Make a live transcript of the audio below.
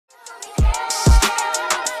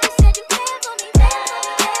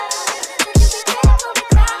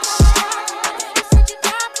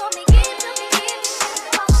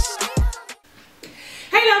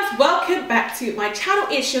my channel.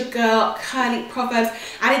 It's your girl Curly Proverbz,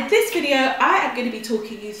 and in this video I am going to be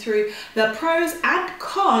talking you through the pros and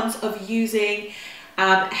cons of using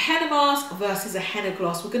henna mask versus a henna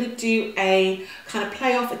gloss. We're going to do a kind of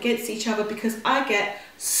play off against each other because I get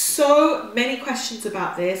so many questions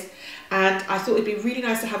about this, and I thought it'd be really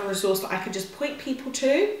nice to have a resource that I can just point people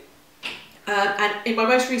to. And in my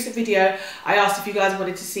most recent video, I asked if you guys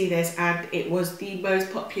wanted to see this, and it was the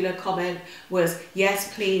most popular comment was,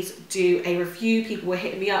 yes, please do a review. People were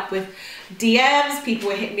hitting me up with DMs, people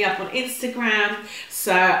were hitting me up on Instagram,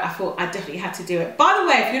 so I thought I definitely had to do it. By the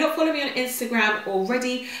way, if you're not following me on Instagram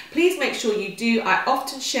already, please make sure you do. I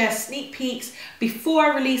often share sneak peeks before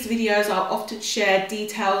I release videos. I'll often share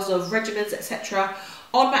details of regimens, etc.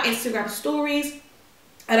 on my Instagram stories.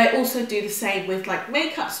 And I also do the same with like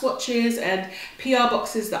makeup swatches and PR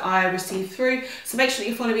boxes that I receive through. So make sure that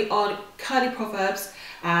you follow me on Curly Proverbz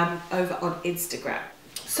over on Instagram.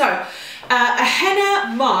 So a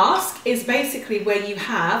henna mask is basically where you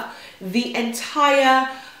have the entire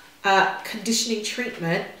conditioning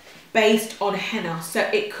treatment based on henna. So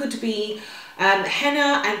it could be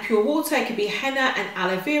henna and pure water, it could be henna and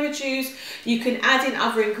aloe vera juice. You can add in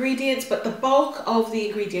other ingredients, but the bulk of the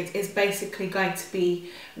ingredients is basically going to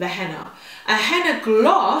be the henna. A henna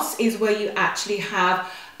gloss is where you actually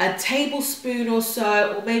have a tablespoon or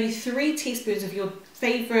so, or maybe 3 teaspoons of your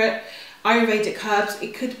favorite Ayurvedic herbs.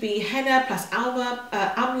 It could be henna plus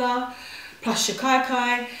amla plus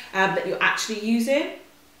shikakai that you're actually using.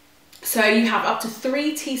 So you have up to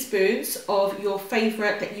 3 teaspoons of your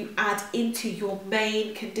favorite that you add into your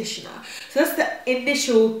main conditioner. So that's the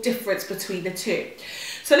initial difference between the two.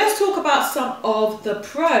 So let's talk about some of the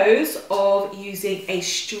pros of using a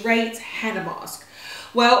straight henna mask.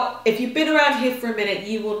 Well, if you've been around here for a minute,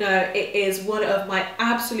 you will know it is one of my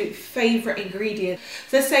absolute favorite ingredients.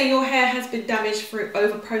 So let's say your hair has been damaged through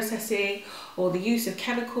over processing, or the use of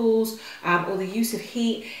chemicals, or the use of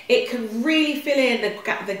heat. It can really fill in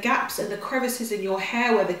the gaps and the crevices in your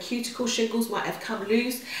hair where the cuticle shingles might have come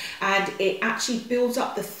loose, and it actually builds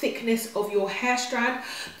up the thickness of your hair strand.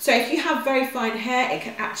 So if you have very fine hair, it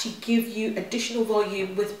can actually give you additional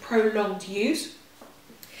volume with prolonged use.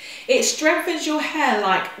 It strengthens your hair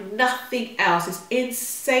like nothing else. It's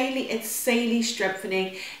insanely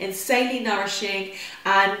strengthening, insanely nourishing,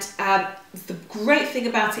 and the great thing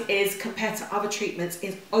about it is, compared to other treatments,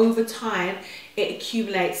 is over time it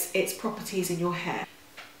accumulates its properties in your hair.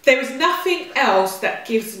 There is nothing else that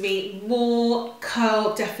gives me more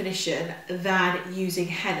curl definition than using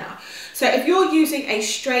henna. So if you're using a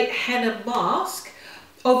straight henna mask,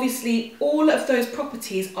 obviously all of those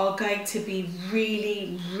properties are going to be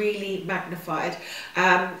really magnified.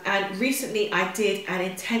 And recently I did an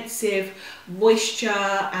intensive moisture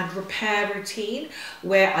and repair routine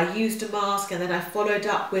where I used a mask and then I followed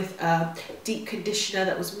up with a deep conditioner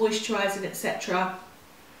that was moisturizing, etc.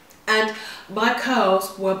 And my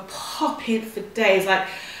curls were popping for days. Like,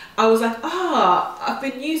 I was like, I've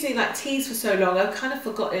been using like teas for so long, I've kind of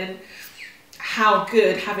forgotten how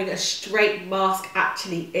good having a straight mask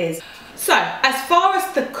actually is. So as far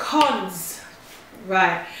as the cons,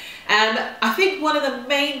 right, I think one of the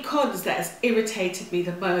main cons that has irritated me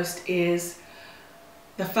the most is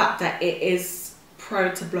the fact that it is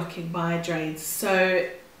prone to blocking my drains. So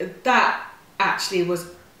that actually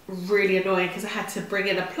was really annoying because I had to bring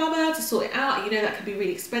in a plumber to sort it out. You know, that could be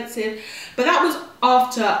really expensive, but that was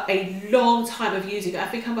after a long time of using it. I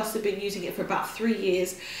think I must have been using it for about 3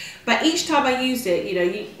 years, but each time I used it, you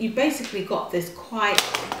know, you basically got this quite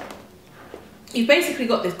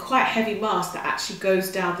heavy mask that actually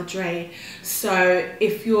goes down the drain. So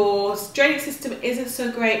if your draining system isn't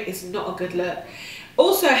so great, it's not a good look.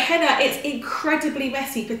 Also, henna, it's incredibly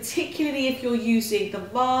messy, particularly if you're using the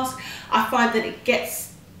mask. I find that it gets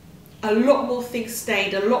a lot more things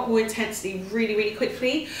stained, a lot more intensity really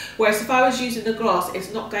quickly, whereas if I was using the gloss,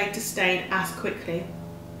 it's not going to stain as quickly.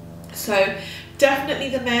 So definitely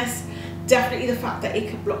the mess, definitely the fact that it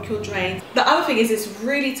can block your drains. The other thing is it's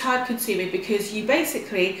really time consuming because you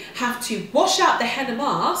basically have to wash out the henna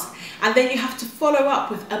mask and then you have to follow up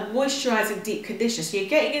with a moisturizing deep conditioner. So you're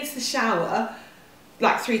getting into the shower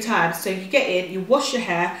like 3 times. So you get in, you wash your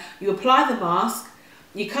hair, you apply the mask,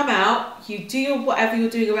 you come out, you do whatever you're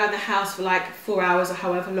doing around the house for like 4 hours or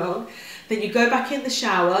however long. Then you go back in the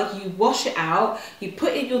shower, you wash it out, you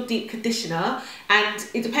put in your deep conditioner, and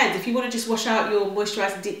it depends. If you want to just wash out your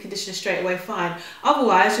moisturising deep conditioner straight away, fine.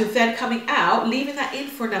 Otherwise, you're then coming out, leaving that in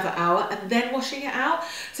for another hour, and then washing it out.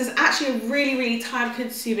 So it's actually a really time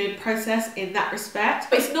consuming process in that respect.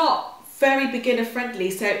 But it's not very beginner friendly.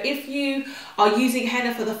 So if you are using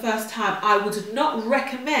henna for the first time, I would not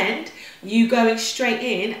recommend you going straight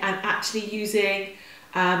in and actually using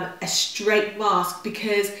a straight mask,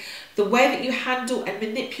 because the way that you handle and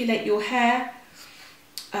manipulate your hair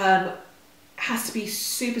has to be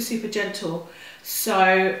super gentle.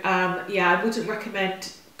 So yeah, I wouldn't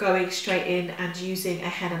recommend going straight in and using a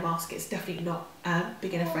henna mask. It's definitely not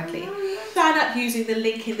beginner friendly. Sign up using the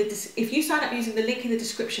link in the if you sign up using the link in the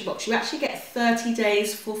description box, you actually get 30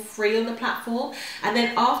 days for free on the platform, and then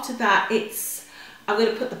after that it's, I'm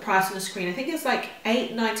going to put the price on the screen, I think it's like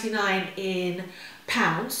 £8.99 in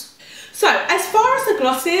pounds. So as far as the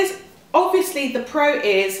glosses, obviously the pro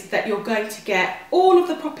is that you're going to get all of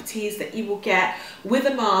the properties that you will get with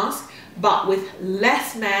a mask, but with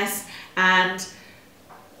less mess and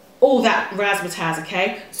all that razzmatazz,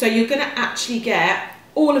 okay? So you're gonna actually get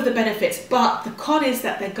all of the benefits, but the con is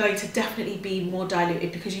that they're going to definitely be more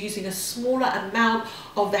diluted because you're using a smaller amount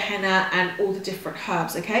of the henna and all the different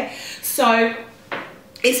herbs, okay? So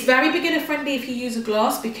it's very beginner friendly if you use a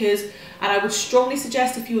gloss, because, and I would strongly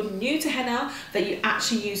suggest if you're new to henna that you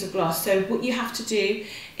actually use a gloss. So what you have to do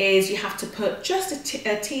is you have to put just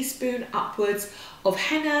a teaspoon upwards of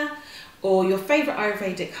henna or your favorite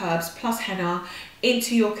Ayurvedic herbs plus henna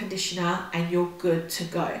into your conditioner and you're good to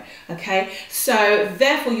go, okay? So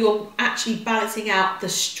therefore you're actually balancing out the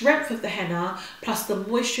strength of the henna plus the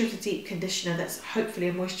moisture of the deep conditioner, that's hopefully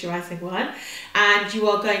a moisturizing one, and you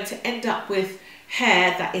are going to end up with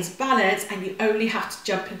hair that is balanced, and you only have to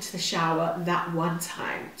jump into the shower that one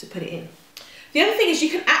time to put it in. The other thing is you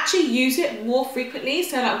can actually use it more frequently.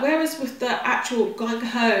 So like, whereas with the actual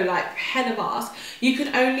gung-ho like henna mask, you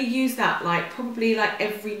can only use that like probably like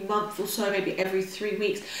every month or so, maybe every 3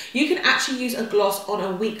 weeks. You can actually use a gloss on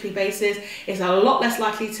a weekly basis. It's a lot less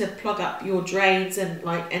likely to plug up your drains and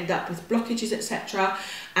like end up with blockages, etc.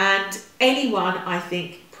 And anyone, I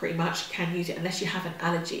think, pretty much can use it unless you have an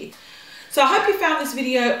allergy. So I hope you found this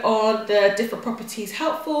video on the different properties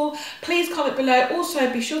helpful. Please comment below. Also,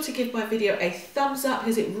 be sure to give my video a thumbs up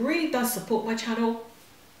because it really does support my channel.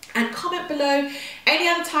 And comment below any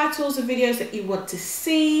other titles of videos that you want to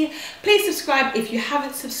see. Please subscribe if you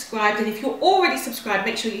haven't subscribed. And if you're already subscribed,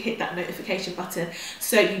 make sure you hit that notification button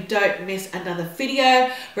so you don't miss another video.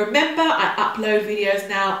 Remember, I upload videos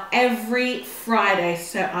now every Friday.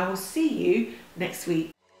 So I will see you next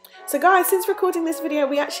week. So guys, since recording this video,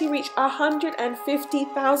 we actually reached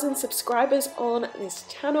 150,000 subscribers on this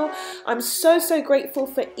channel. I'm so grateful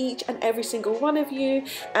for each and every single one of you,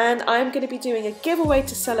 and I'm going to be doing a giveaway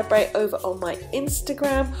to celebrate over on my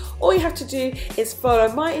Instagram. All you have to do is follow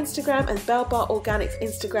my Instagram and Belle Organics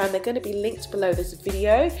Instagram. They're going to be linked below this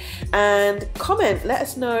video, and comment, let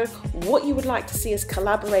us know what you would like to see us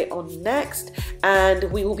collaborate on next, and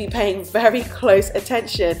we will be paying very close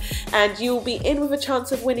attention, and you'll be in with a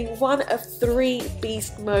chance of winning one of 3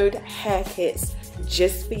 Beast Mode hair kits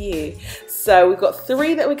just for you. So we've got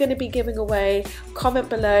 3 that we're going to be giving away. Comment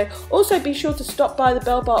below. Also be sure to stop by the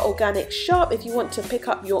Belle Organics shop if you want to pick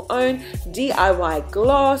up your own DIY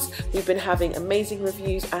gloss. We've been having amazing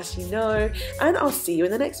reviews, as you know, and I'll see you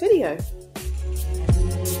in the next video.